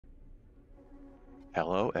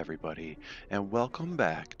Hello, everybody, and welcome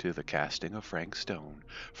back to the casting of Frank Stone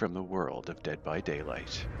from the world of Dead by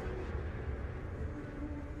Daylight.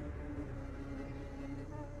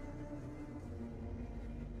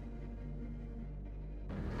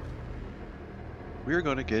 We're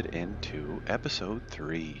going to get into episode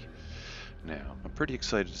 3. Now, I'm pretty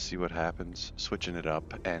excited to see what happens, switching it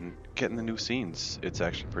up and getting the new scenes. It's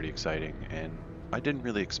actually pretty exciting, and I didn't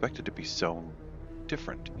really expect it to be so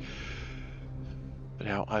different.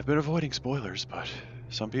 Now, I've been avoiding spoilers, but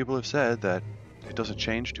some people have said that it doesn't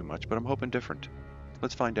change too much, but I'm hoping different.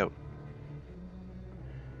 Let's find out.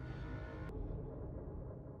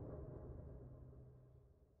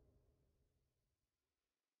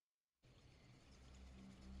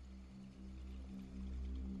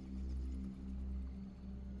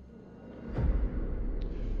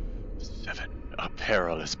 Seven, a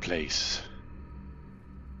perilous place.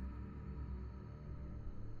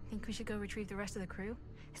 Think we should go retrieve the rest of the crew?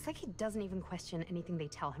 It's like he doesn't even question anything they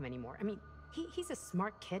tell him anymore. I mean, he's a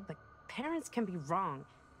smart kid, but parents can be wrong.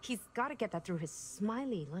 He's got to get that through his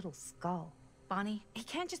smiley little skull. Bonnie? He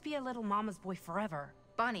can't just be a little mama's boy forever.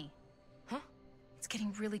 Bonnie! Huh? It's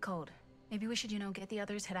getting really cold. Maybe we should, get the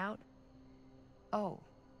others, head out? Oh.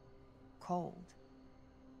 Cold.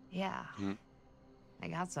 Yeah. I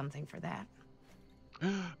got something for that.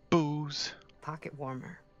 Booze. Pocket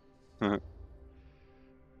warmer.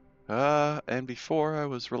 And before I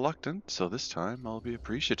was reluctant, so this time I'll be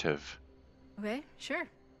appreciative. Okay, sure.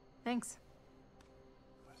 Thanks.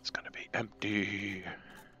 It's gonna be empty.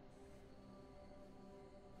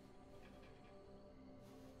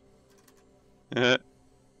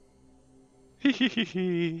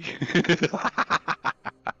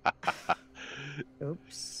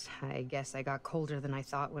 Oops. I guess I got colder than I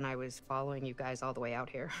thought when I was following you guys all the way out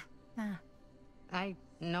here. Nah. I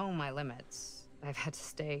know my limits. I've had to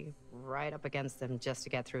stay right up against them just to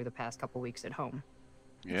get through the past couple weeks at home.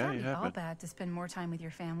 It's not be all bad to spend more time with your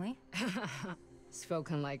family.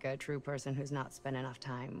 Spoken like a true person who's not spent enough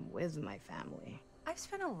time with my family. I've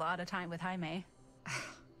spent a lot of time with Jaime.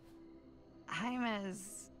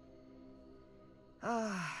 Jaime's...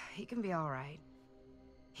 he can be all right.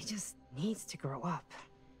 He just needs to grow up.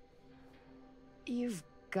 You've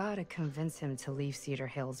got to convince him to leave Cedar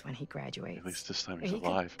Hills when he graduates. At least this time he's he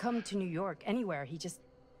alive. Can come to New York, anywhere. He just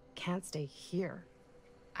can't stay here.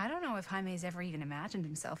 I don't know if Jaime's ever even imagined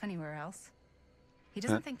himself anywhere else. He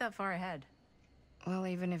doesn't think that far ahead. Well,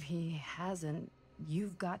 even if he hasn't,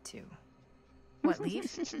 you've got to. What, leave?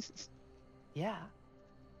 Yeah.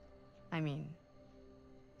 I mean,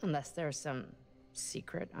 unless there's some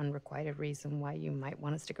secret, unrequited reason why you might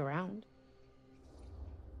want to stick around.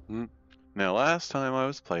 Now, last time I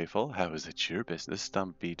was playful, how is it your business?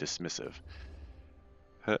 Don't be dismissive.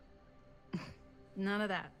 None of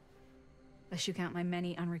that. Unless you count my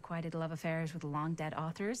many unrequited love affairs with long-dead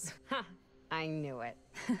authors. Ha! I knew it.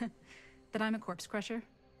 That I'm a corpse crusher.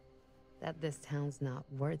 That this town's not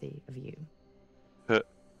worthy of you.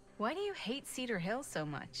 Why do you hate Cedar Hills so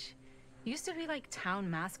much? You used to be like town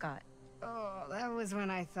mascot. Oh, that was when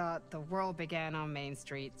I thought the world began on Main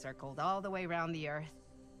Street, circled all the way around the earth,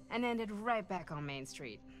 and ended right back on Main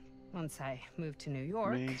Street. Once I moved to New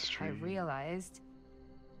York, I realized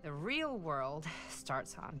the real world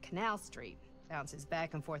starts on Canal Street, bounces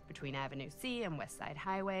back and forth between Avenue C and West Side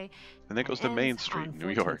Highway, and then goes to Main Street, New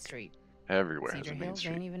York. Street. Everywhere Cedar has a Main Hills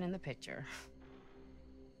Street. ain't even in the picture.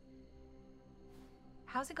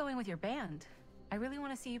 How's it going with your band? I really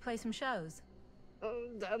want to see you play some shows. Oh,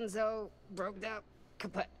 done so, broke up,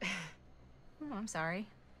 kaput. Oh, I'm sorry.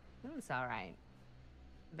 It's all right.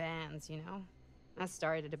 Bands, you know? I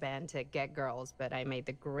started a band to get girls, but I made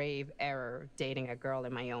the grave error of dating a girl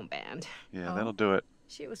in my own band. Yeah, that'll do it.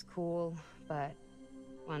 She was cool, but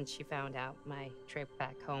once she found out my trip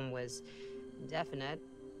back home was definite,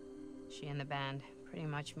 she and the band pretty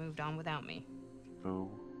much moved on without me. Oh,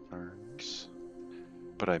 thanks.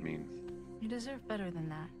 But I mean... You deserve better than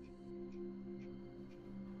that.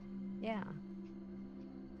 Yeah.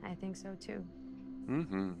 I think so, too.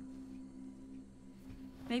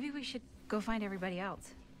 Maybe we should go find everybody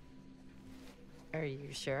else. Are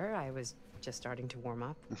you sure? I was just starting to warm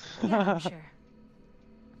up. Yeah, I'm sure.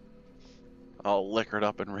 All liquored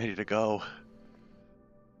up and ready to go.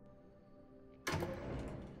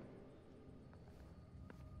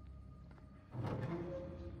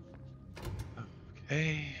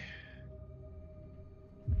 Okay.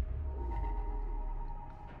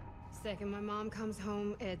 Second my mom comes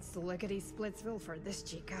home, it's lickety-splitsville for this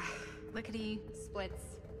chica. Lickety.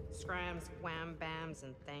 Splits, scrams, wham bams,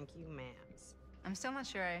 and thank you ma'ams. I'm still not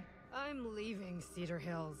sure I'm leaving Cedar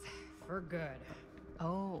Hills for good.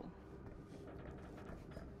 Oh.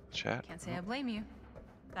 Chat. Can't say I blame you.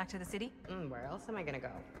 Back to the city? Where else am I gonna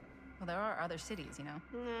go? Well, there are other cities, you know.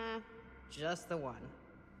 Nah, just the one.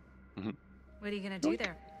 What are you gonna do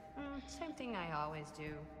there? Same thing I always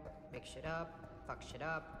do. Make shit up, fuck shit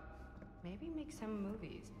up. Maybe make some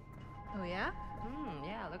movies. Oh, yeah?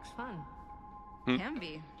 Yeah, looks fun. Can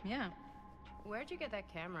be, yeah. Where'd you get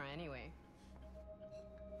that camera anyway?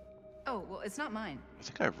 Oh, well, it's not mine. I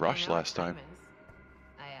think I rushed I know last it's time. famous.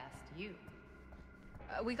 I asked you.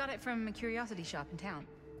 We got it from a curiosity shop in town.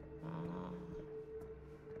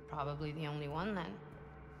 Probably the only one then.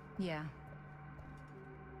 Yeah.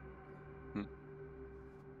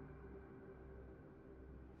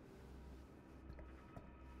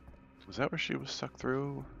 Was that where she was stuck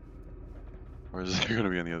through? Or is it going to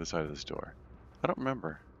be on the other side of this door? I don't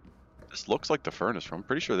remember. This looks like the furnace room.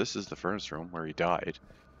 Pretty sure this is the furnace room where he died.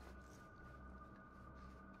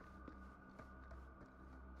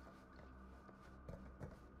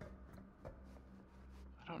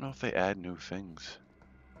 I don't know if they add new things.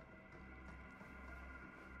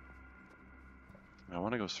 I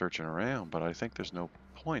want to go searching around, but I think there's no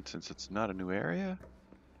point since it's not a new area.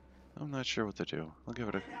 I'm not sure what to do. I'll give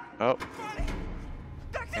it a... Oh.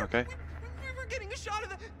 Back there, Okay. we were getting a shot of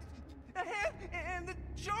the hand and the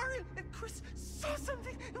jar, and Chris saw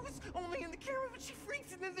something. It was only in the camera, but she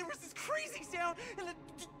freaked, and then there was this crazy sound, and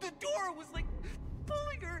the door was like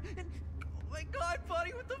pulling her, and oh my god,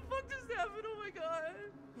 buddy, what the fuck just happened? Oh my god.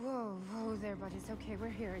 Whoa there, bud. It's okay. We're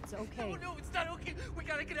here. It's okay. No, it's not okay. We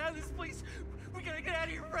gotta get out of this place. We gotta get out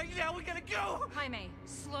of here right now. We gotta go. Jaime,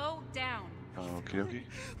 slow down. Okie dokie.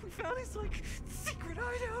 We found his, like, secret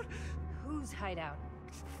hideout. Whose hideout?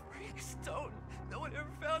 Frank Stone. No one ever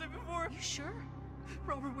found it before. You sure?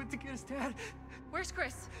 Robert went to get his dad. Where's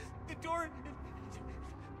Chris? The door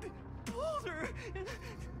pulled her, and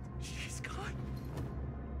she's gone.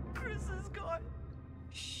 Chris is gone.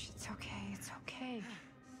 Shh, it's okay. It's okay.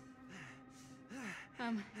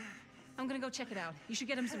 I'm gonna go check it out. You should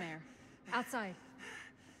get him some air. Outside.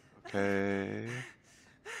 Okay.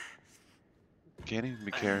 Can't even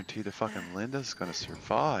be guaranteed that fucking Linda's gonna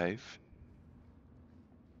survive.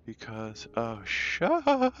 Because of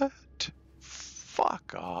shut.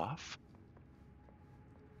 Fuck off.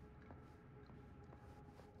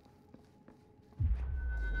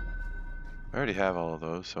 I already have all of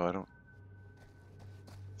those, so I don't...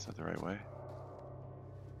 It's not the right way.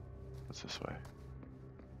 What's this way?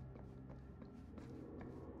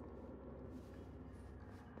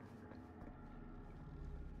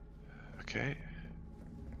 Okay.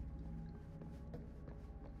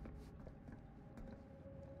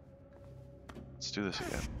 Let's do this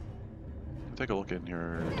again. Take a look in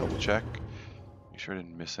here, double check. Make sure I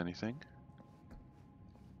didn't miss anything.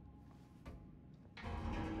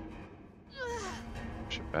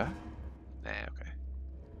 Push it back? Nah, okay.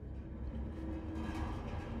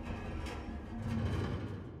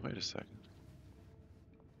 Wait a second.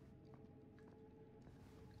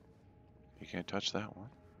 You can't touch that one.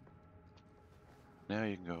 Now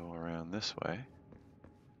you can go around this way.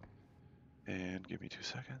 And give me 2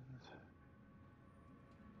 seconds.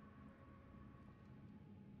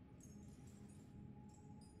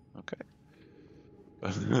 Okay.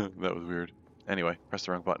 That was weird. Anyway, press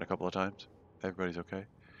the wrong button a couple of times. Everybody's okay.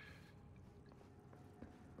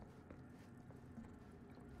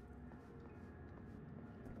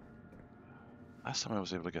 Last time I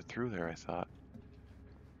was able to get through there, I thought.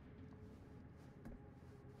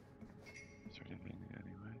 Is there anything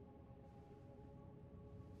anyway?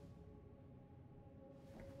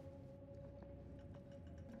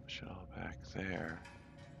 Push it all back there.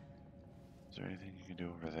 Is there anything you can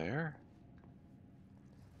do over there?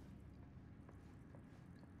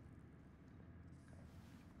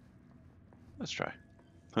 Let's try.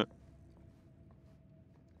 Oh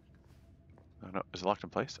no, is it locked in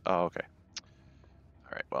place? Oh, okay.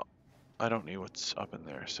 Alright, well, I don't need what's up in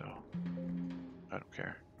there, so I don't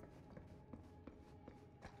care.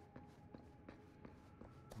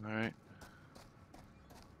 Alright.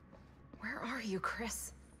 Where are you,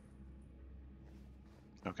 Chris?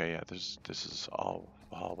 Okay, yeah, this is all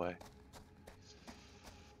the hallway.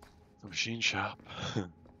 The machine shop.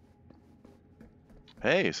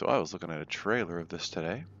 Hey, so I was looking at a trailer of this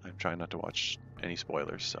today. I'm trying not to watch any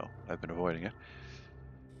spoilers, so I've been avoiding it.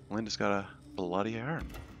 Linda's got a bloody arm.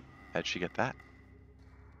 How'd she get that?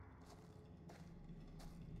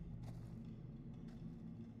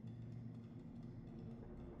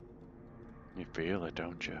 You feel it,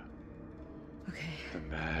 don't you? Okay. The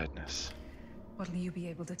madness. What'll you be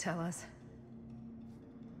able to tell us?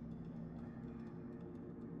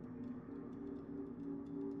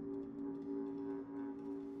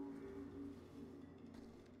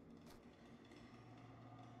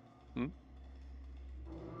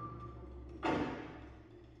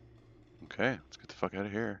 Okay, let's get the fuck out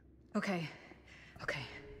of here. Okay. Okay.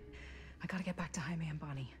 I gotta get back to Jaime and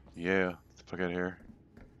Bonnie. Yeah, get the fuck out of here.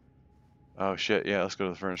 Oh shit, yeah, let's go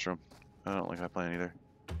to the furnace room. I don't like that plan either.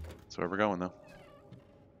 That's where we're going though.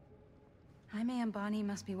 Jaime and Bonnie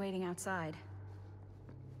must be waiting outside.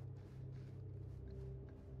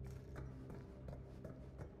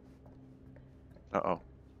 Uh-oh.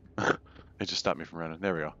 It just stopped me from running.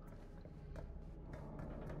 There we go.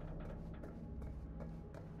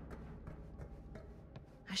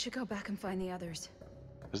 I should go back and find the others.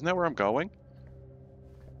 Isn't that where I'm going?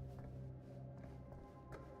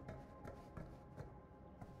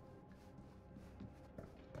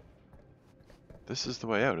 This is the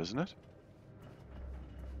way out, isn't it?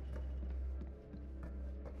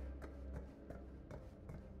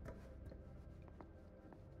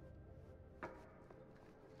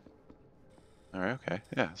 Alright, okay.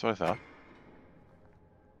 Yeah, that's what I thought.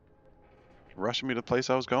 Rushing me to the place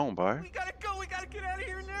I was going, by. We gotta go. We gotta get out of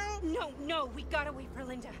here now. No, we gotta wait for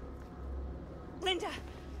Linda. Linda,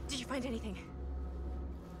 did you find anything?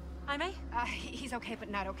 Jaime? He's okay, but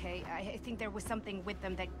not okay. I think there was something with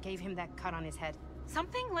them that gave him that cut on his head.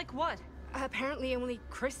 Something? Like what? Apparently only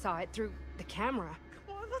Chris saw it through the camera.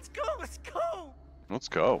 Come on, let's go. Let's go. Let's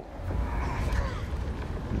go.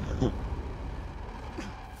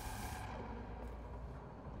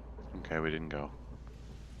 Okay, we didn't go.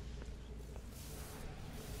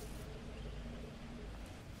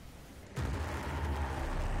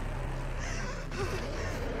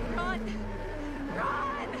 Run!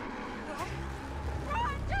 Run!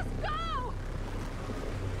 Run! Just go!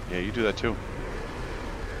 Yeah, you do that too.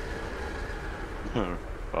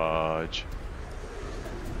 Fudge.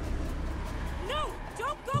 No!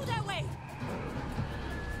 Don't go that way!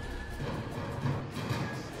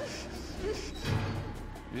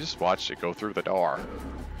 You just watched it go through the door.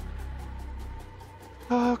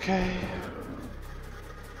 Okay.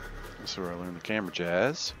 This is where I learned the camera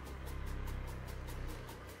jazz.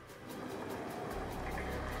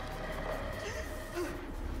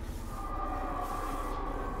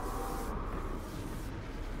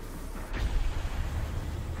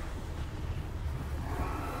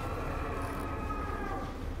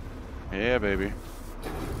 Yeah, baby.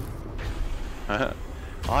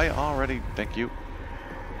 I already thank you.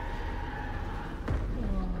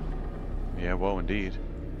 Yeah, whoa, indeed.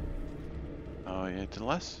 Oh, yeah, did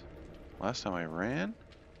last time I ran?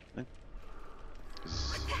 What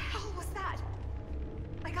the hell was that?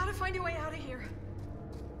 I gotta find a way out of here.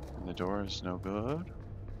 And the door is no good.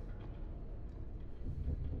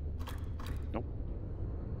 Nope.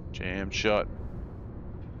 Jammed shut.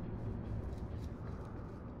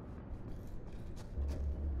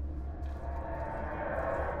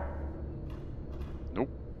 Nope.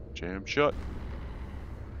 Jammed shut.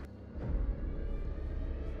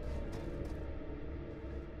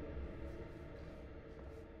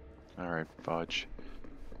 Alright, fudge.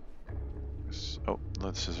 Oh,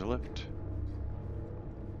 this is a lift.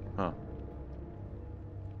 Huh.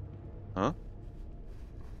 Huh?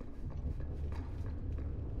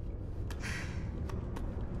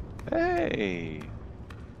 Hey!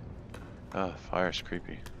 Ah, fire's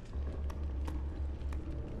creepy.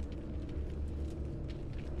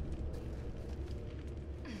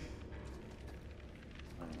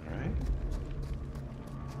 Alright.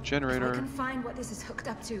 Generator. If I can find what this is hooked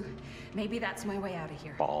up to, maybe that's my way out of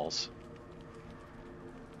here. Balls.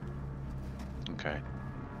 Okay.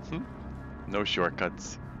 No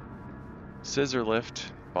shortcuts. Scissor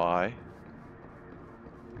lift. Bye.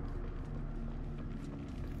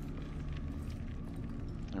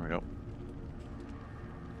 There we go.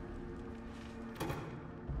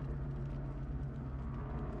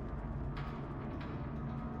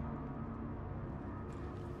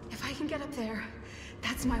 If I can get up there,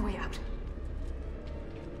 that's my way out.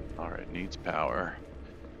 Alright, needs power.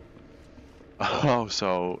 Oh,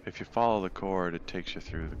 so if you follow the cord, it takes you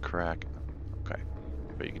through the crack. Okay.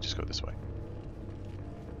 But you can just go this way.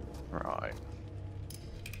 Right.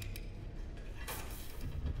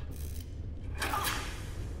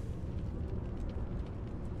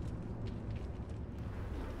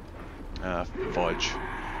 Ah, fudge.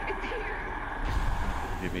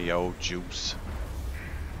 Give me old juice.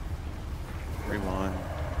 Rewind.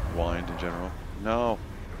 Wind in general. No.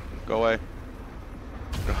 Go away.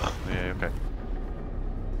 Yeah, okay.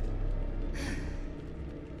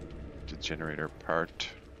 The generator part.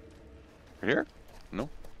 Right here? No?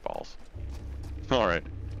 Balls. Alright.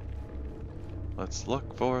 Let's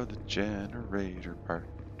look for the generator part.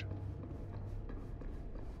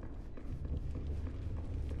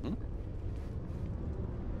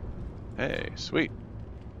 Hey, sweet.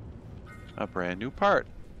 A brand new part.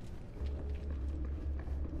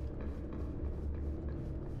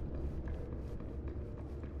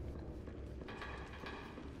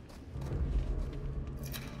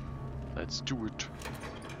 Let's do it.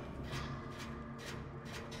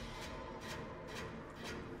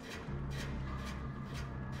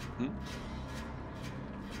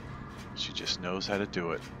 She just knows how to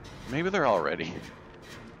do it. Maybe they're all ready.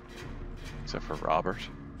 Except for Robert.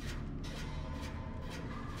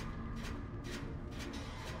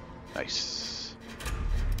 Nice.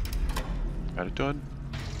 Got it done.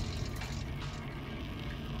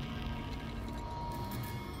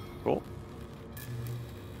 Cool.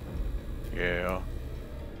 Yeah.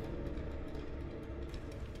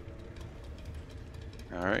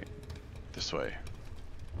 Alright. This way.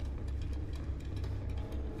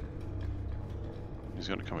 He's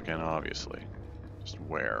gonna come again, obviously. Just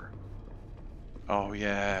where? Oh,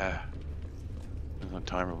 yeah. Those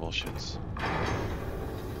untimable shits.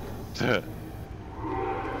 Here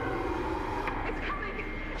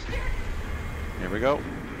we go.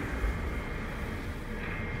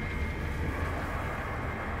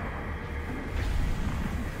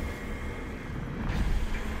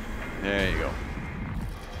 There you go.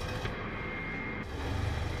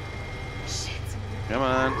 Shit. Come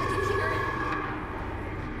on.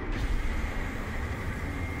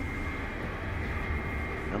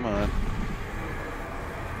 Come on.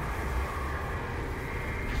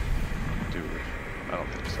 Dude, I don't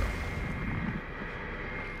think so.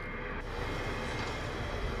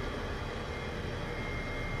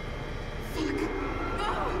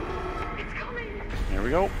 It's coming. Here we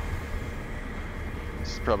go.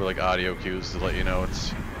 This is probably like audio cues to let you know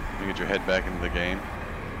it's you get your head back into the game.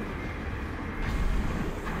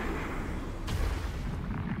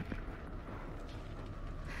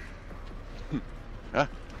 Huh?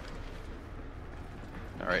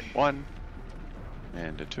 Alright, 1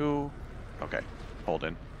 and a 2. Okay, hold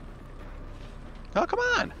in. Oh, come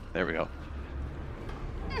on! There we go.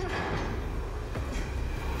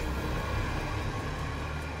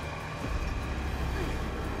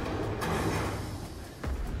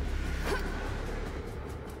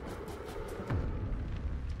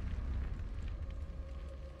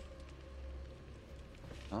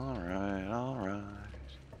 Alright, alright.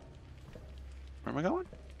 Where am I going?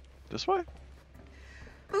 This way?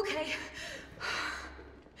 Okay.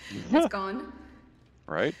 It's gone.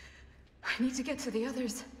 Right? I need to get to the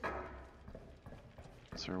others.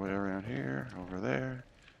 Is there a way around here? Over there?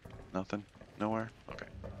 Nothing? Nowhere? Okay.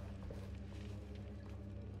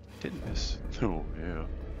 Didn't miss. Oh, yeah.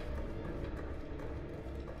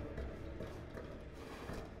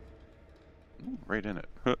 Ooh, right in it.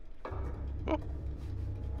 Huh. Oh.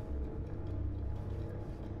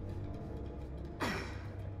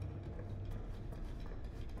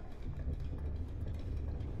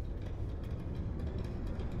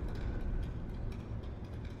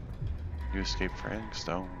 You escaped Frank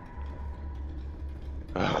Stone.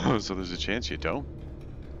 Oh, so there's a chance you don't?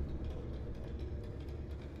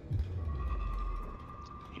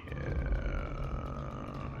 Yeah.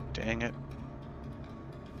 Dang it.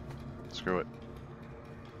 Screw it.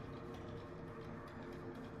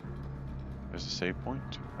 There's a save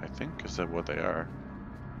point, I think. Is that what they are?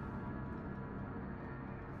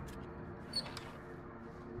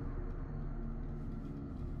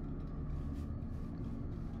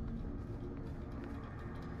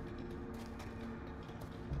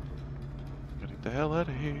 Get the hell out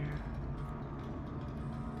of here.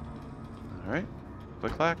 Alright.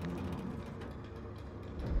 Click clack.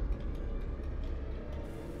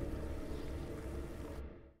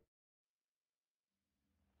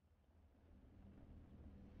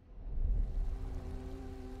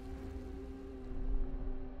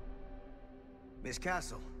 Miss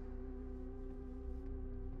Castle.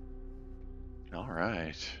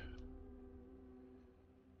 Alright.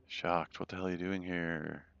 Shocked. What the hell are you doing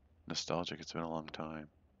here? Nostalgic. It's been a long time.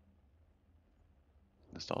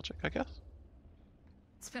 Nostalgic, I guess?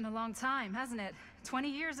 It's been a long time, hasn't it? 20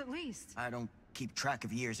 years at least. I don't keep track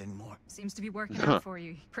of years anymore. Seems to be working out for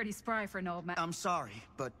you. Pretty spry for an old man. I'm sorry,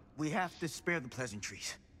 but we have to spare the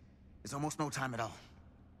pleasantries. There's almost no time at all.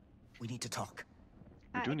 We need to talk.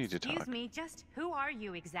 We do need to talk. Excuse me, just who are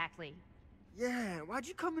you exactly? Yeah, why'd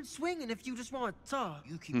you come in swinging if you just want to talk?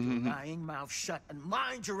 You keep your lying mouth shut and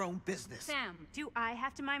mind your own business. Sam, do I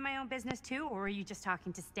have to mind my own business too, or are you just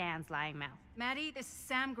talking to Stan's lying mouth? Maddie, this is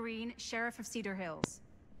Sam Green, Sheriff of Cedar Hills.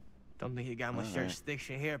 Don't think you got much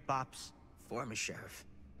jurisdiction here, Pops. Former sheriff.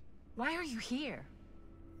 Why are you here?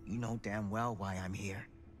 You know damn well why I'm here.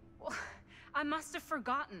 Well, I must have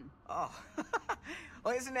forgotten. Oh,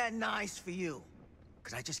 well, isn't that nice for you?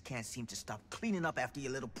 Because I just can't seem to stop cleaning up after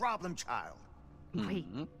your little problem child. Wait,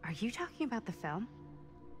 are you talking about the film?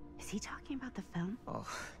 Is he talking about the film? Oh,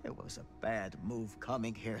 it was a bad move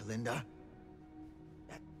coming here, Linda.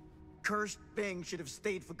 cursed thing should have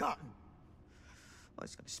stayed forgotten. Well,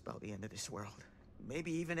 it's gonna spell the end of this world.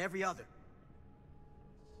 Maybe even every other.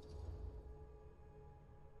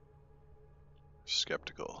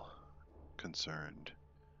 Skeptical. Concerned.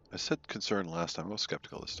 I said concerned last time. I was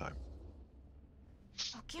skeptical this time.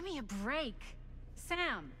 Oh, give me a break.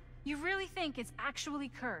 Sam, you really think it's actually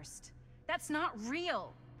cursed? That's not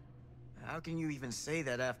real. How can you even say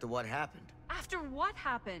that after what happened? After what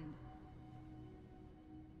happened?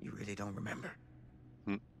 You really don't remember?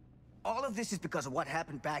 Hmm. All of this is because of what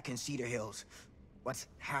happened back in Cedar Hills. What's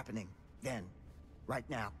happening then, right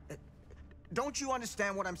now. Don't you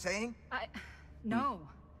understand what I'm saying? No.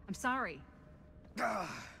 I'm sorry.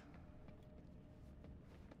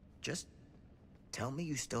 Just tell me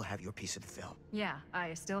you still have your piece of the film. Yeah,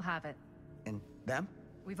 I still have it. And them?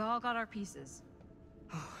 We've all got our pieces.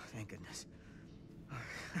 Oh, thank goodness.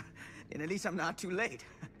 And at least I'm not too late.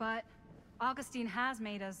 But Augustine has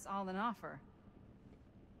made us all an offer.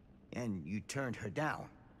 And you turned her down.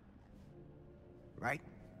 Right?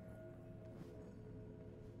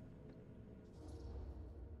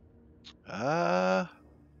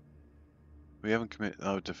 We haven't committed.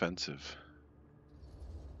 Oh, defensive.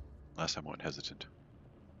 Last time I went hesitant.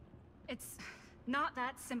 It's not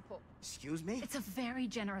that simple. Excuse me? It's a very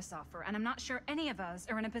generous offer, and I'm not sure any of us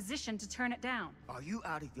are in a position to turn it down. Are you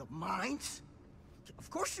out of your minds? Of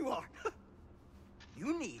course you are.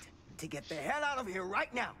 You need to get the hell out of here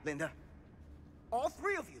right now, Linda. All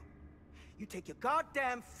three of you. You take your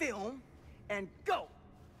goddamn film and go.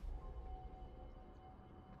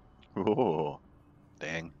 Oh,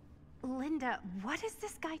 dang. Linda, what is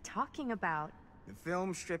this guy talking about? The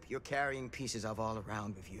film strip you're carrying pieces of all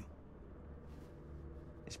around with you.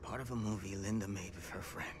 It's part of a movie Linda made with her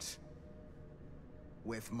friends.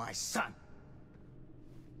 With my son.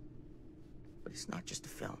 But it's not just a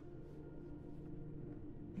film.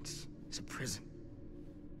 It's a prison.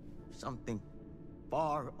 Something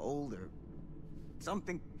far older.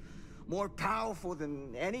 Something more powerful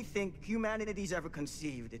than anything humanity's ever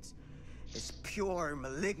conceived. It's pure,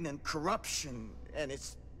 malignant corruption, and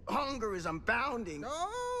its hunger is unbounding.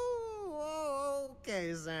 Oh,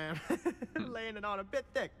 okay, Sam. Laying it on a bit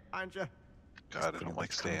thick, aren't you? God, I don't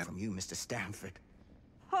like Stan. From you, Mr. Stanford.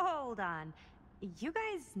 Hold on. You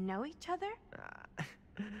guys know each other?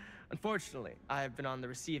 Unfortunately, I've been on the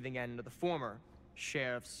receiving end of the former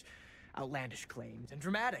sheriff's outlandish claims and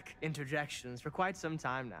dramatic interjections for quite some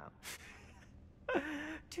time now.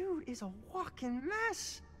 Dude is a walking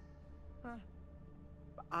mess.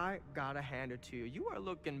 I gotta hand it to you. You are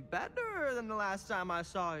looking better than the last time I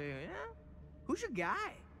saw you, yeah? Who's your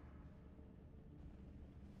guy?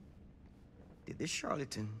 Did this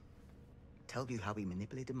charlatan tell you how he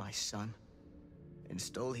manipulated my son and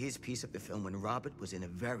stole his piece of the film when Robert was in a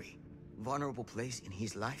very vulnerable place in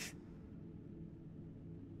his life?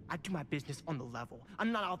 I do my business on the level.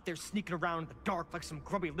 I'm not out there sneaking around in the dark like some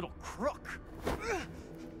grubby little crook.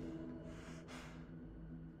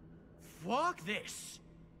 Fuck this.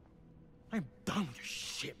 I'm done with your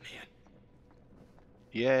shit, man.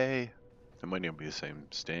 Yay. It might not be the same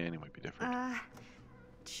Stan. It might be different.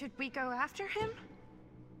 Should we go after him?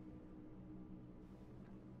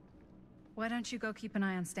 Why don't you go keep an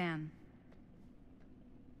eye on Stan?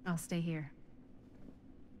 I'll stay here.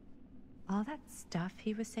 All that stuff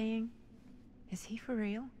he was saying, is he for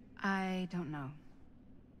real? I don't know.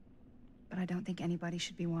 But I don't think anybody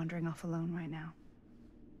should be wandering off alone right now.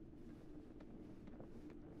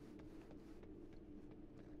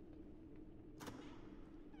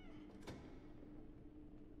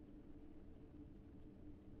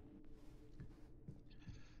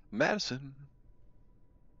 Madison.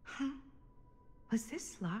 Huh? Was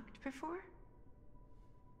this locked before?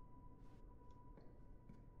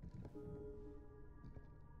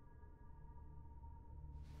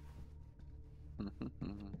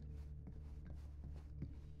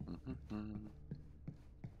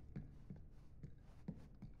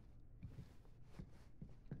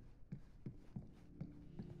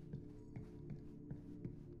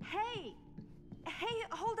 Hey! Hey,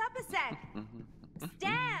 hold up a sec!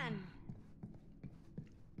 Stan!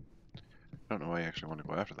 I don't know why I actually want to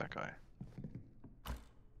go after that guy.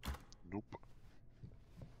 Nope.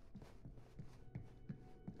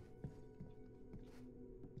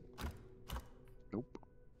 Nope.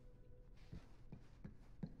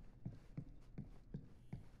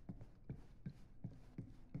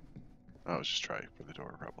 Oh, let's just try for the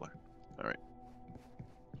door, probably. Alright.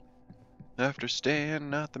 After Stan,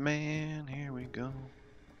 not the man, here we go.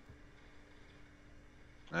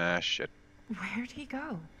 Ah, shit. Where'd he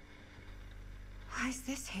go? Why is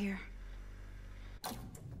this here?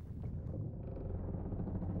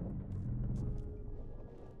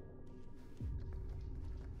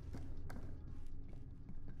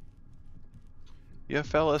 You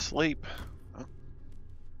fell asleep. Oh.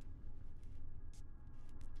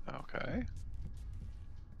 Okay.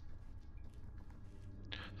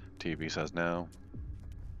 TV says no.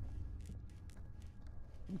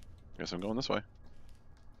 Guess I'm going this way.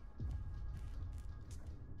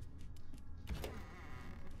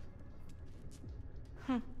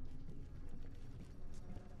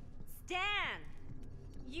 Stan!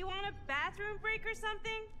 You want a bathroom break or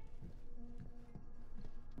something?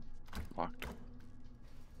 Locked.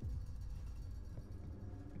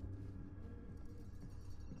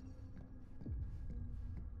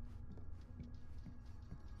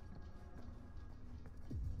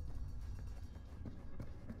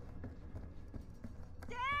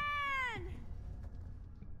 Stan!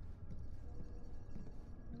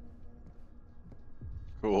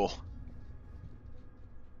 Cool.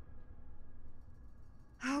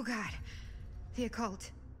 Oh god. The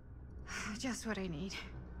occult. Just what I need.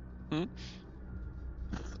 Hmm?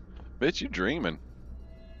 Bitch, you dreaming.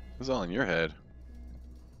 This is all in your head.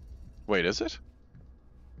 Wait, is it?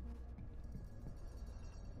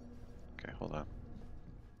 Okay, hold on.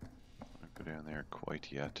 I don't go down there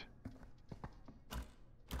quite yet.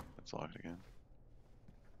 It's locked again.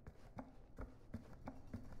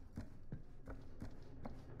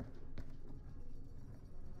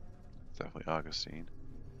 It's definitely Augustine.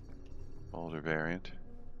 Older variant.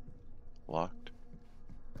 Locked.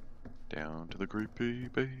 Down to the creepy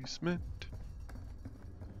basement.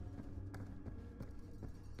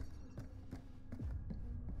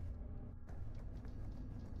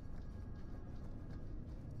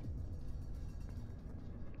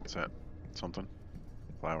 What's that? Something?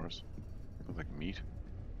 Flowers? Looks like meat.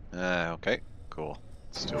 Okay. Cool.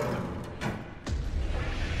 Let's do it then.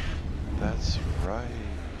 That's right.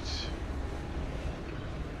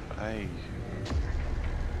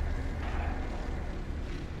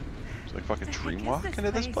 It's like fucking dream walk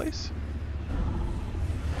into this place?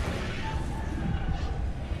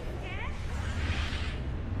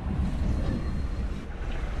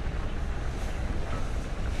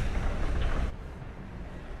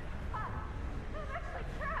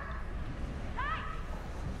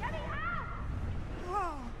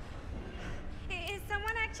 Whoa! Is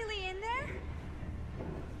someone actually in there?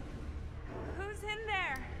 Who's in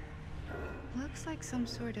there? Looks like some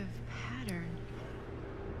sort of pattern.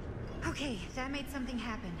 Okay, that made something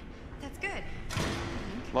happen. That's good.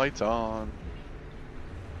 Lights on.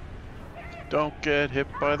 Don't get hit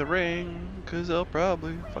by the ring, cause they'll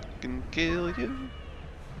probably fucking kill you.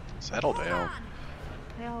 Settle down.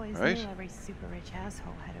 I always Right? knew every super rich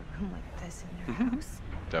asshole had a room like this in their house.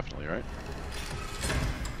 Definitely, right?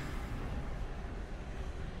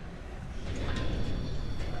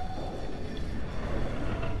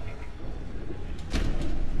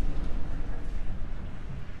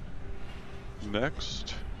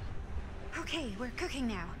 Next. Okay, we're cooking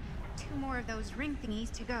now. 2 more of those ring thingies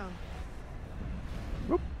to go.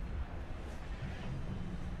 Whoop.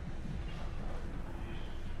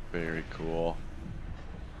 Very cool.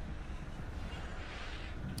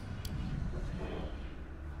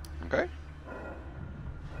 Okay.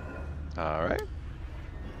 Alright.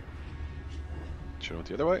 Should have went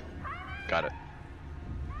the other way. Got it.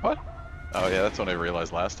 What? Oh yeah, that's what I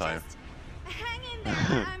realized last time. Just hang in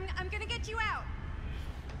there. I'm gonna get you out.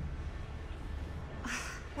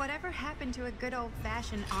 Whatever happened to a good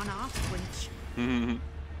old-fashioned on-off switch? You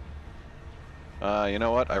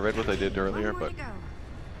know what? I read what they did earlier, One more but to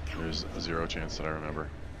go. there's a 0 chance that I remember.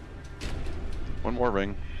 One more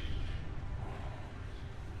ring.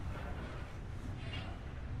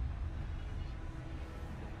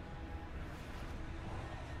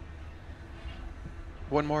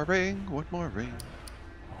 One more ring, one more ring.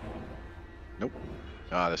 Nope.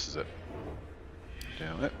 Ah, this is it.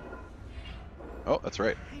 Damn it. Oh, that's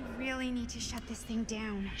right. I really need to shut this thing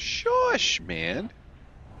down. Shush, man.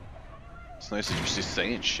 It's nice that you're just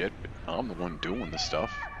saying shit, but I'm the one doing the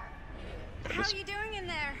stuff. How are you doing in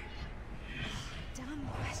there? Dumb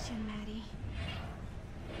question, Maddie.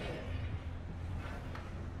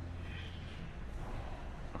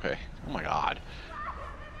 Okay. Oh my god.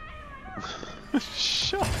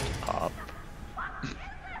 Shut up. Why is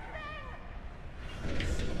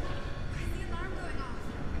the alarm going off?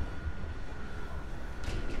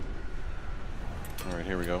 Alright,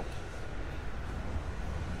 here we go.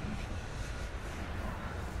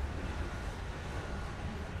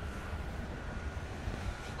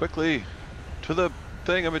 Quickly! To the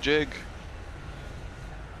thingamajig!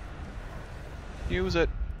 Use it!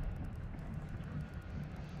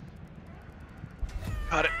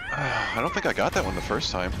 Got it! I don't think I got that one the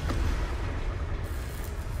first time.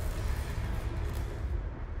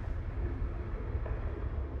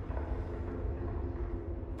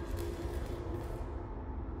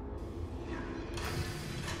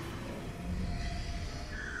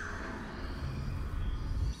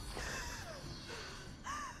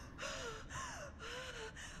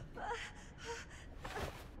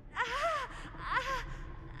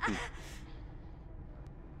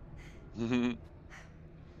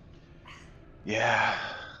 Yeah.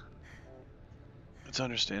 It's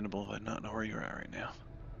understandable I not know where you're at right now.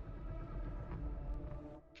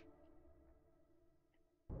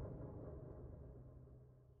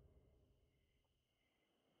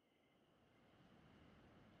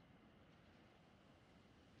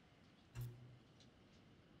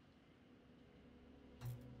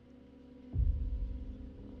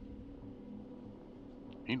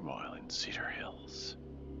 Meanwhile, in Cedar Hills.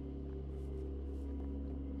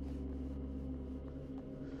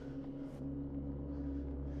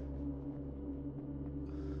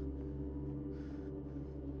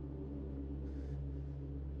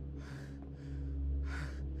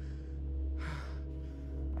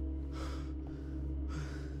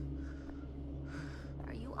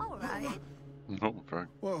 Are you all right? No, Frank.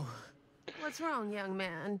 Whoa. What's wrong, young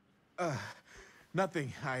man?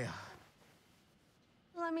 Nothing.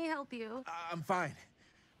 Let me help you. I'm fine.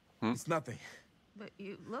 It's nothing. But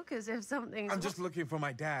you look as if something's... I'm just looking for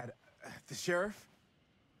my dad. The sheriff?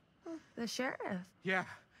 The sheriff? Yeah.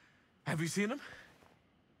 Have you seen him?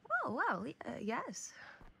 Oh, well, yes.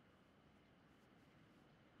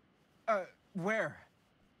 Where?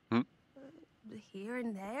 Here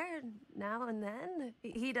and there, now and then.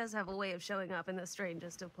 He does have a way of showing up in the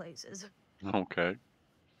strangest of places. Okay.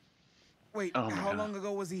 Wait, how long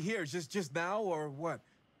ago was he here? Just now, or what?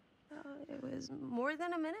 It was more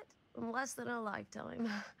than a minute, less than a lifetime.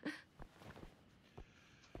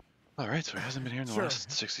 All right, so he hasn't been here in the last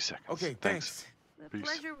 60 seconds. Okay, thanks. The Peace.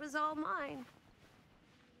 pleasure was all mine.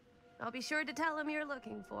 I'll be sure to tell him you're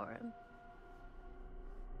looking for him.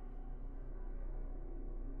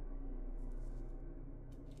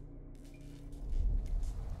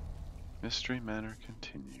 Mystery Manor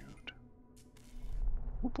continued.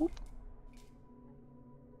 Whoop, whoop.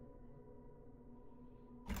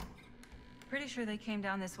 Pretty sure they came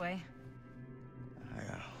down this way. I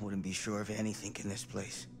wouldn't be sure of anything in this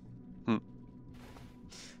place.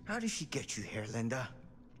 How did she get you here, Linda?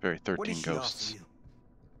 Very What did 13 she ghosts. offer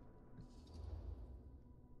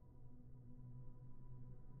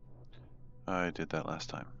you? I did that last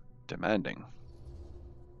time. Demanding.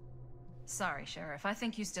 Sorry, Sheriff. I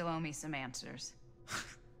think you still owe me some answers.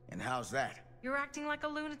 And how's that? You're acting like a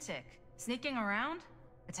lunatic. Sneaking around?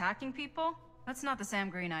 Attacking people? That's not the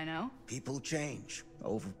Sam Green I know. People change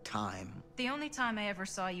over time. The only time I ever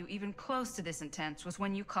saw you even close to this intense was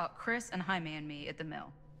when you caught Chris and Jaime and me at the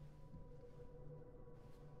mill.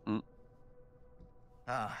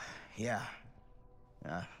 Yeah.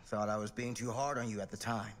 Thought I was being too hard on you at the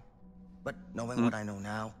time. But knowing what I know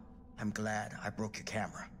now, I'm glad I broke your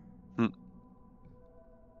camera.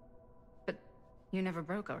 But you never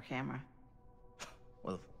broke our camera.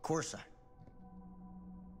 Well, of course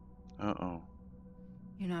Uh-oh.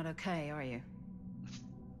 You're not okay, are you?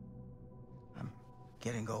 I'm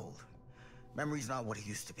getting old. Memory's not what it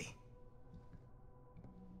used to be.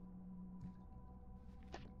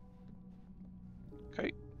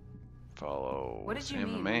 Okay. Follow What did you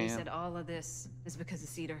Sam the mean when you Man. said all of this is because of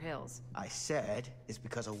Cedar Hills? I said it's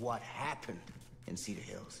because of what happened in Cedar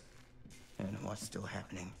Hills. And what's still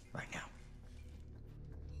happening right now.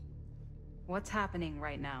 What's happening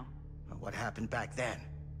right now? What happened back then.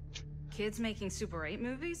 Kids making Super 8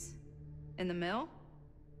 movies? In the mill?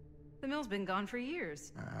 The mill's been gone for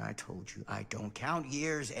years. I told you, I don't count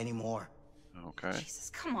years anymore. Okay. Jesus,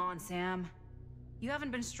 come on, Sam. You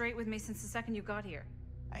haven't been straight with me since the second you got here.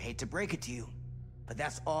 I hate to break it to you, but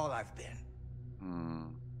that's all I've been.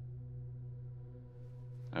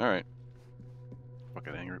 Alright.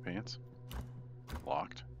 Fucking angry pants.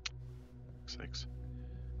 Locked. Sakes.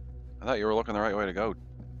 I thought you were looking the right way to go.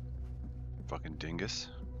 Fucking dingus.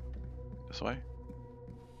 This way?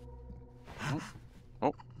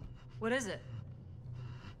 Oh. What is it?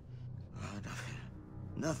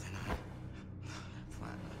 Nothing.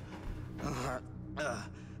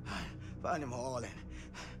 Find him all in.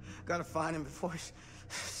 Gotta find him before his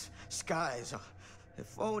skies are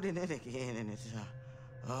folding in again, and it's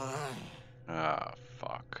Ah,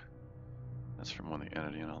 fuck. That's from one of the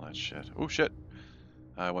entity and all that shit. Oh shit.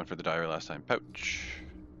 I went for the diary last time. Pouch.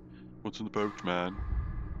 What's in the pouch, man?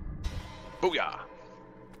 Booyah!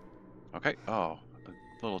 Okay. Oh, a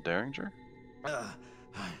little Derringer? Oh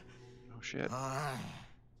shit.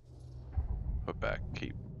 Put back.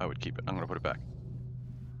 Keep. I would keep it. I'm gonna put it back.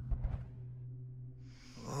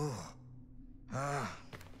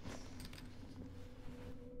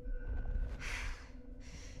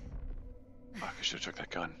 Fuck, I should have took that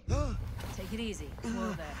gun. Take it easy.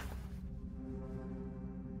 Whoa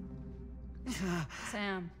there.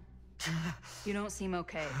 Sam, you don't seem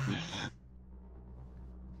okay.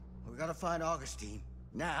 we gotta find Augustine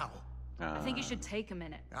now. I think you should take a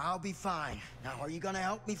minute. I'll be fine. Now, are you gonna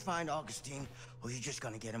help me find Augustine, or are you just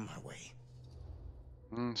gonna get in my way?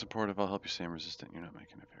 Supportive. I'll help you stay resistant. You're not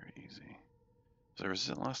making it very easy. Was I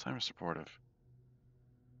resistant last time or supportive?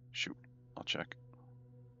 Shoot. I'll check.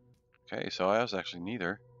 Okay, so I was actually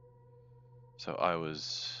neither. So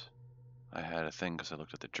I had a thing because I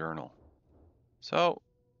looked at the journal. So,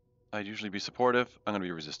 I'd usually be supportive. I'm going to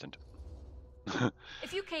be resistant.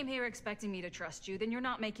 If you came here expecting me to trust you, then you're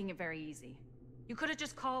not making it very easy. You could have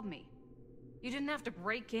just called me. You didn't have to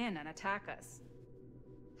break in and attack us.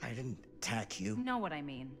 I didn't attack you. You know what I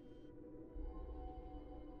mean.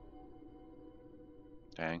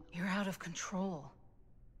 Dang. You're out of control.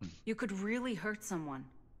 You could really hurt someone.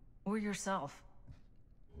 Or yourself.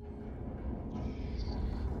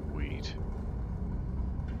 Wait.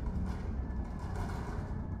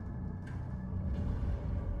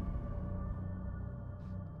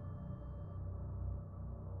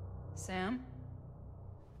 Sam?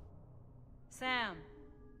 Sam?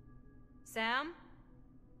 Sam?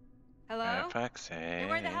 Hello? Hey,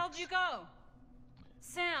 where the hell did you go?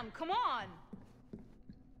 Sam, come on!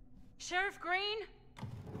 Sheriff Green?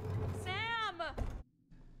 Sam!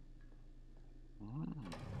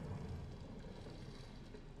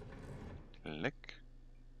 Lick.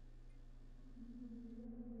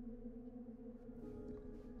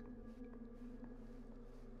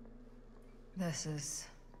 This is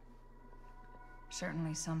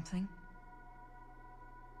certainly something.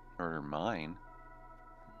 Murder mine.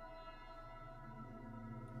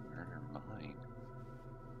 Murder mine.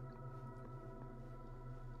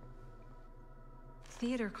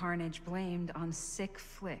 Theater carnage blamed on sick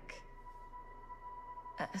flick.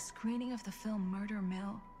 A screening of the film Murder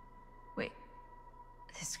Mill. Wait,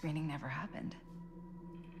 this screening never happened.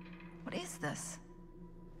 What is this?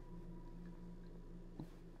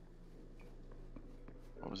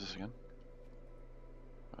 What was this again?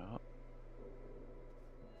 Oh.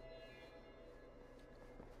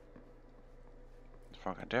 It's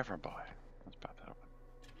fucking different, boy. Let's pop that open.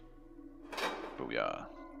 Booyah.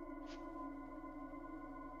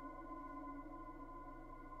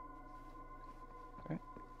 Okay.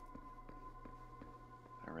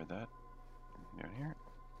 I read that. Anything down here?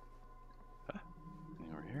 Huh?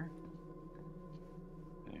 Anything over here?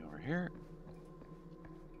 Anything over here?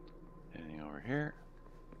 Anything over here?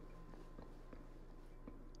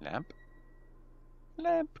 Lamp?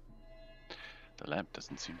 Lamp! The lamp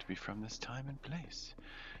doesn't seem to be from this time and place.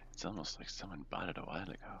 It's almost like someone bought it a while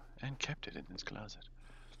ago and kept it in his closet.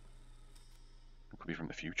 It could be from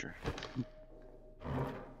the future.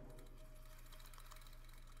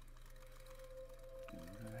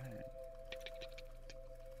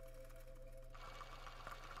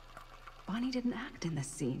 Bonnie didn't act in this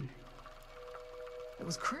scene. It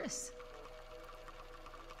was Chris.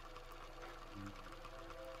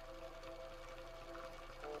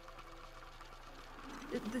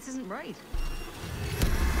 This isn't right.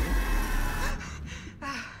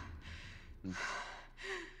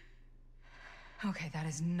 Okay, that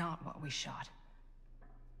is not what we shot.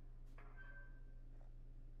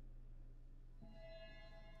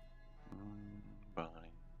 Bonnie.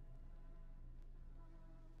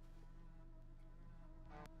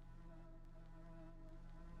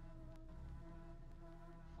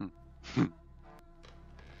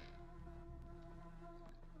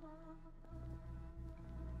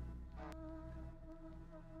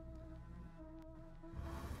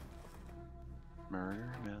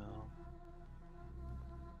 Murder Mill.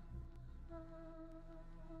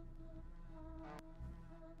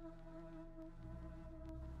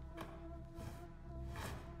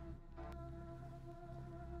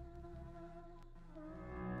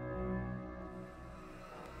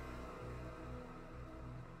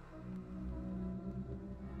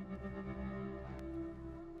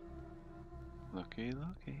 Looky,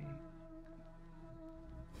 looky.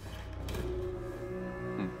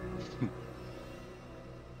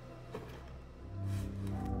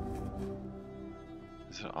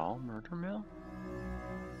 Is it all Murder Mill?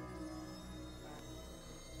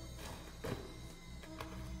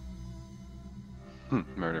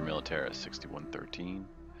 Murder Mill Terrace 6113.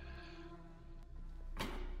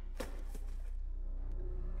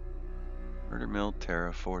 Murder Mill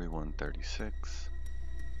Terra 4136.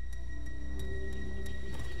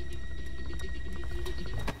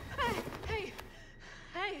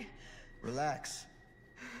 Hey! Relax.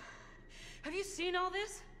 Have you seen all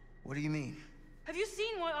this? What do you mean? Have you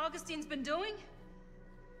seen what Augustine's been doing?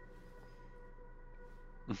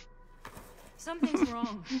 Something's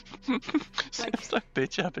wrong. Like,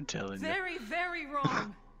 bitch, I've been telling you. Very, very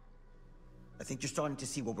wrong. I think you're starting to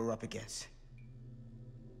see what we're up against.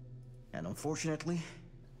 And unfortunately,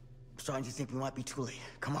 I'm starting to think we might be too late.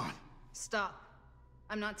 Come on. Stop.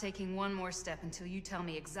 I'm not taking one more step until you tell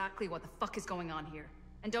me exactly what the fuck is going on here.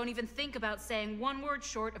 And don't even think about saying one word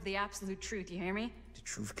short of the absolute truth, you hear me? The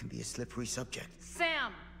truth can be a slippery subject.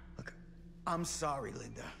 Sam! Look, I'm sorry,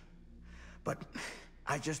 Linda. But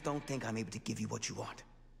I just don't think I'm able to give you what you want.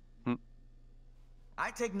 I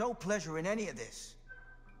take no pleasure in any of this.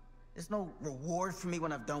 There's no reward for me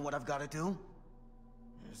when I've done what I've got to do.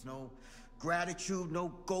 There's no gratitude,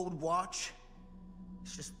 no gold watch.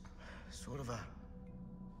 It's just sort of a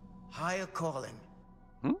higher calling.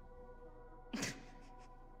 God,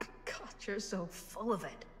 you're so full of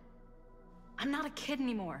it. I'm not a kid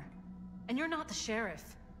anymore. And you're not the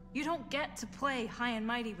sheriff. You don't get to play high and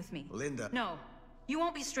mighty with me. Linda. No. You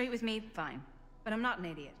won't be straight with me, fine. But I'm not an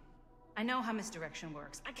idiot. I know how misdirection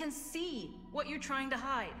works. I can see what you're trying to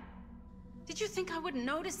hide. Did you think I wouldn't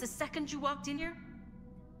notice the second you walked in here?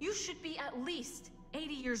 You should be at least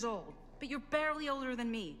 80 years old, but you're barely older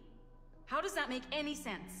than me. How does that make any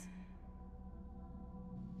sense?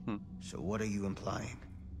 So what are you implying?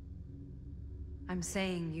 I'm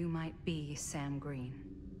saying you might be Sam Green.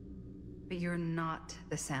 But you're not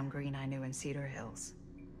the Sam Green I knew in Cedar Hills.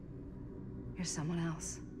 You're someone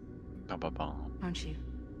else. Aren't you?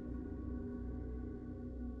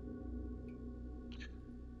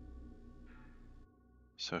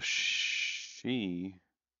 So she...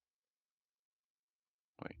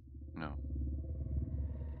 Wait, no.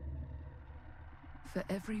 For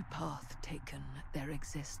every path taken, there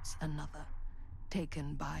exists another,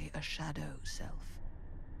 taken by a shadow self.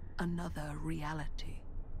 Another reality.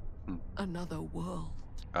 Another world.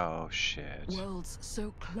 Oh, shit. Worlds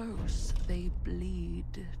so close, they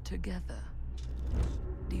bleed together.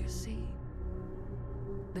 Do you see?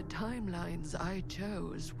 The timelines I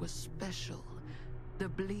chose were special. The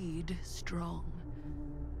bleed strong.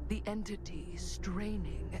 The entity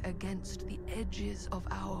straining against the edges of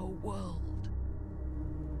our world.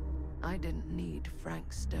 I didn't need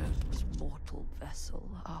Frank Stone's mortal vessel,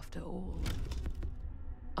 after all.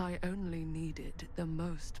 I only needed the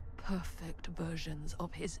most perfect versions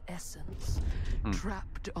of his essence,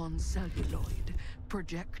 trapped on celluloid,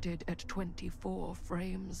 projected at 24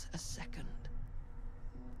 frames a second.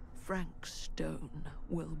 Frank Stone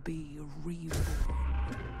will be reborn.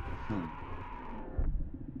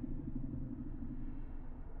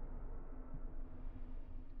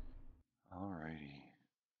 Alrighty.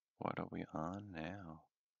 What are we on now?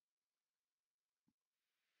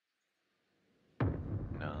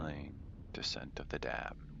 9. Descent of the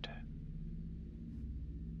Damned.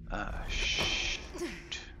 Ah,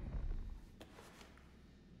 shoot.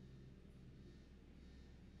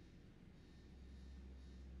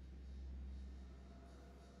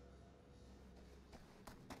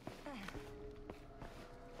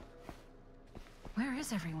 Where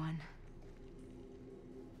is everyone?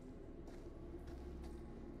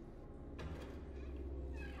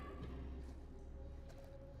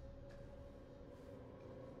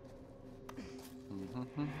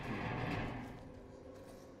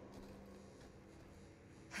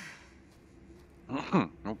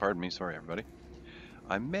 Oh, pardon me. Sorry, everybody.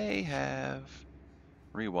 I may have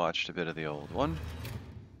rewatched a bit of the old one,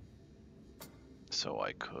 so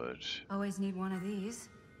I could Always need one of these.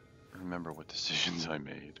 remember what decisions I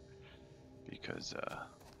made, because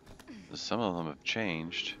some of them have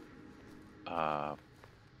changed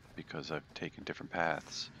because I've taken different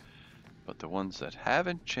paths, but the ones that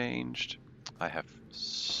haven't changed, I have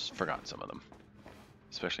forgotten some of them,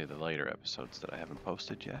 especially the later episodes that I haven't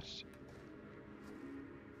posted yet.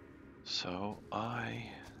 So I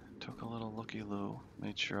took a little looky-loo,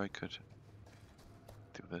 made sure I could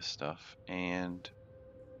do this stuff, and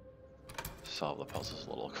solve the puzzles a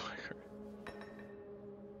little quicker.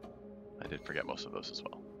 I did forget most of those as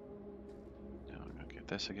well. Now I'm gonna get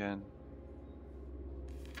this again.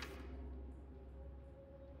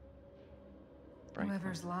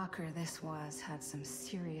 Whoever's locker this was had some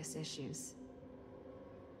serious issues.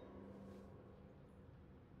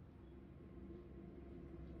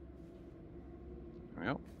 There we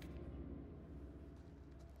go.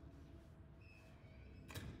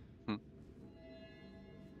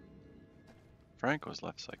 Frank was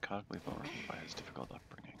left psychotically vulnerable by his difficult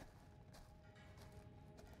upbringing.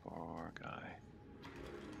 Poor guy.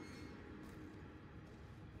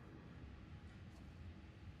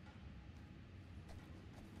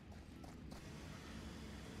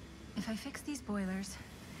 If I fix these boilers,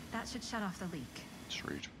 that should shut off the leak.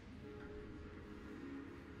 Sweet.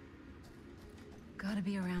 Gotta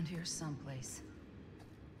be around here someplace.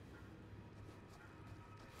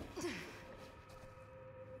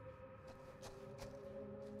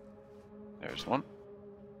 There's one.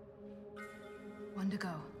 One to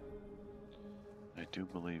go. I do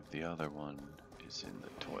believe the other one is in the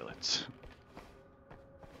toilets.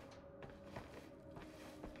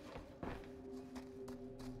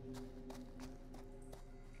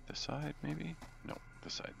 This side, maybe? No,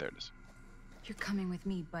 this side. There it is. You're coming with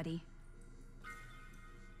me, buddy.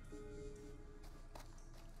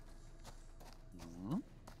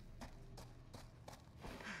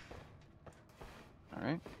 All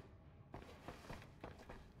right.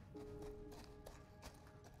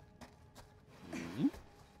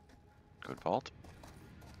 Good vault.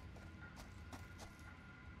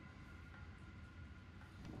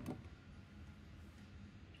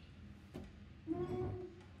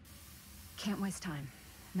 Can't waste time.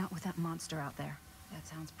 Not with that monster out there. That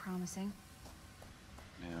sounds promising.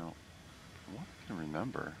 Now, what I can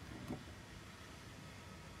remember,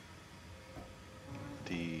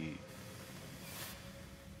 the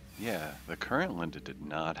current Linda did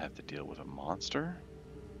not have to deal with a monster.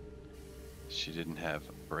 She didn't have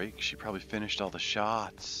a break. She probably finished all the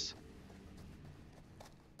shots.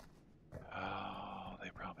 Oh, they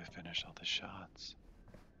probably finished all the shots.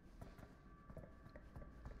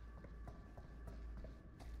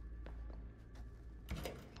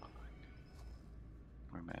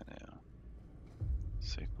 Where am I at now?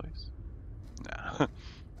 Safe place? Nah.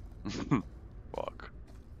 Fuck.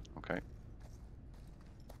 Okay.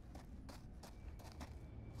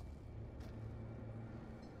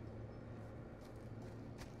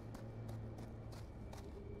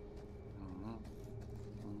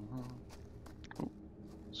 Oh,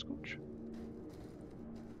 scooch.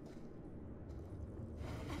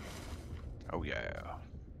 Oh yeah.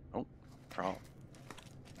 Oh, troll.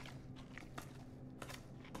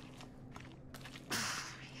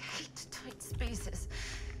 Tight spaces.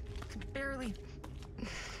 I can barely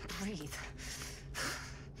breathe.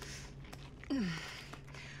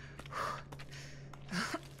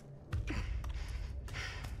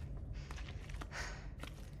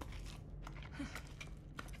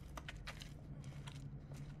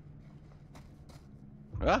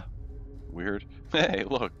 Ah, weird. Hey,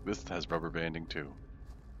 look, this has rubber banding too.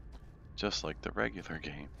 Just like the regular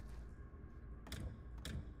game.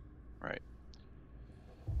 Right.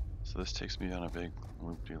 So this takes me on a big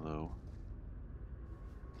loop-de-loo.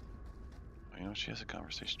 You know, she has a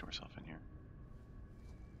conversation to herself in here.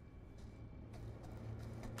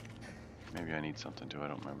 Maybe I need something too, I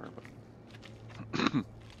don't remember, but...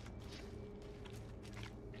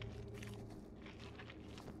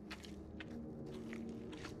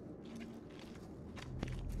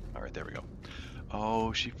 Alright, there we go.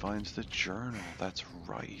 Oh, she finds the journal, that's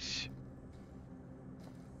right.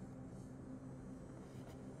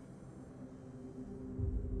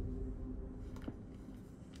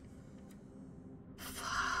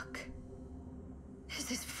 Fuck.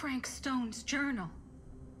 This is Frank Stone's journal.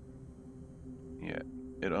 Yeah,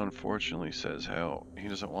 it unfortunately says how he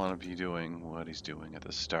doesn't want to be doing what he's doing at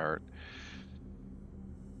the start.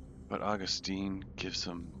 But Augustine gives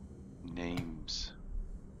him names.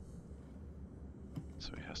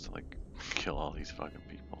 So he has to, like, kill all these fucking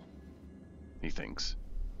people. He thinks.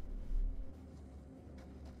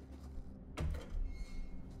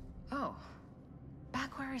 Oh.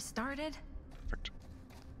 Back where I started? Perfect.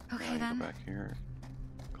 Okay, then. Go back here.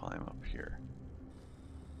 Climb up here.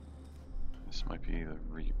 This might be the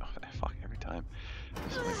fuck, every time.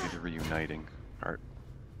 This might be the reuniting part.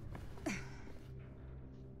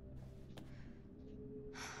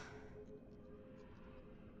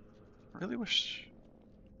 Really wish...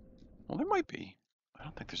 Well, there might be. I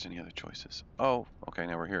don't think there's any other choices. Oh, okay,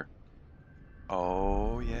 now we're here.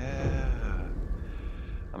 Oh, yeah.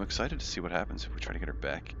 I'm excited to see what happens if we try to get her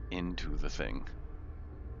back into the thing.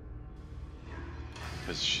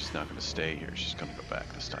 Because she's not going to stay here. She's going to go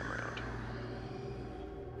back this time around.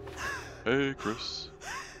 Hey, Chris.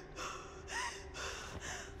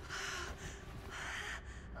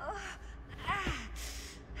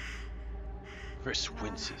 Chris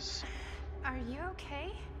winces. Are you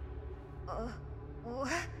okay?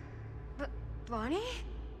 What? Bonnie?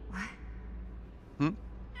 What? Hmm?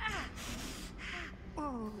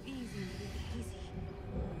 Oh, easy, easy.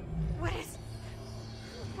 What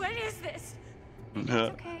is this? It's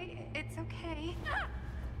okay. It's okay.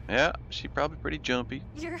 Yeah, she's probably pretty jumpy.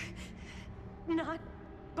 You're not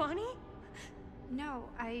Bonnie? No,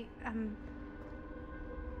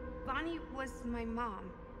 Bonnie was my mom.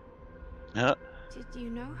 Huh? Did you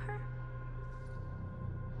know her?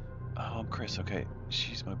 Oh, Chris, okay.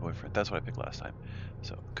 She's my boyfriend. That's what I picked last time.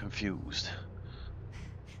 So, confused.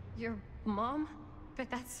 Your mom? But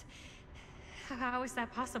that's... How is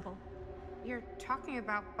that possible? You're talking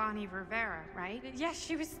about Bonnie Rivera, right? Yeah,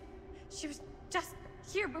 she was just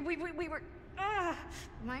here, but we were,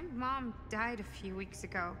 My mom died a few weeks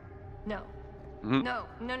ago. No. Mhm. No.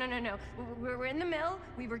 We were in the mill.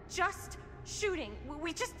 We were just shooting.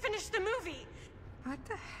 We just finished the movie. What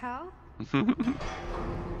the hell?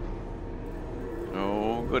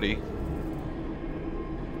 Oh, goody.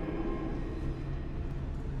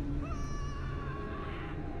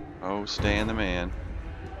 Oh, Stan the man.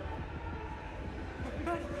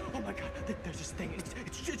 Oh my god, there's this thing.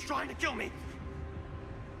 It's trying to kill me.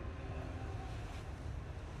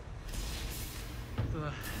 What the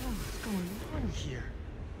hell is going on here?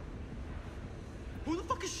 Who the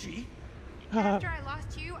fuck is she? After I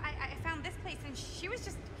lost you, I found this place and she was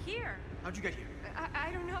just here. How'd you get here?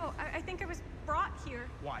 I don't know. I think I was brought here.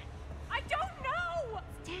 Why? I don't know!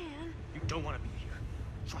 Stan, You don't want to be here.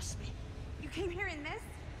 Trust me. you came here in this?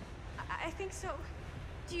 I think so.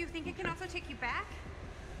 Do you think it can also take you back?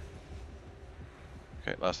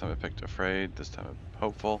 Okay, last time I picked afraid, this time I'm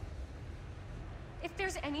hopeful. If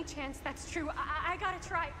there's any chance that's true, I gotta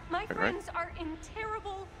try. My friends are in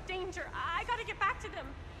terrible danger. I gotta get back to them,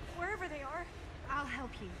 wherever they are. I'll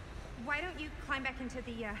help you. Why don't you climb back into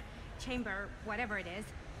the chamber, whatever it is?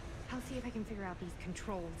 I'll see if I can figure out these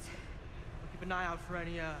controls. I'll keep an eye out for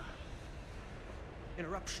any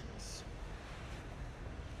interruptions.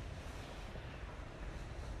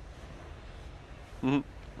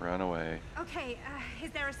 Run away. Okay,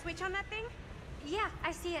 is there a switch on that thing? Yeah,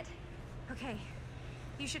 I see it. Okay,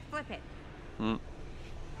 you should flip it.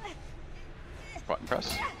 Button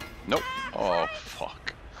press. Nope. Oh,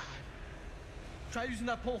 fuck. Try using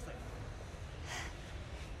that pole thing.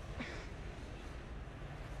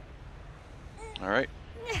 All right.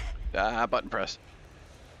 Ah, button press.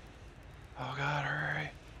 Oh god, hurry.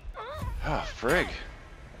 Ah, frig.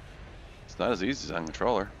 It's not as easy as on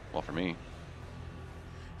controller. Well, for me.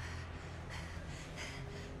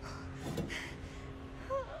 What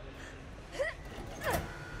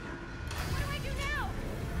do I do now?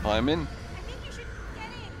 Climb in. I think you should get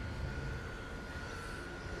in.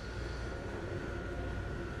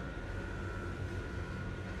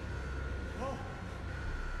 Oh.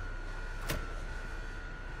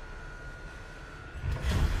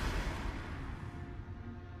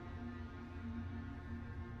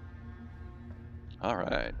 All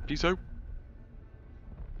right. Peace out.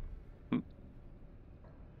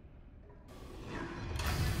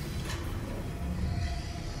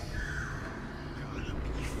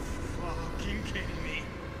 Fucking kidding me.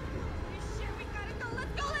 You sure we gotta go?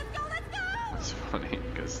 Let's go, let's go, let's go! It's funny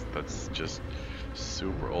because that's just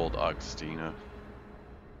super old Augustina.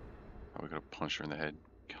 Are we gonna punch her in the head?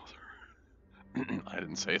 Kill her. I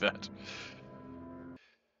didn't say that.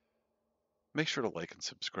 Make sure to like and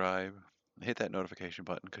subscribe. And hit that notification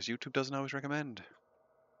button because YouTube doesn't always recommend.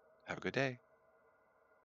 Have a good day.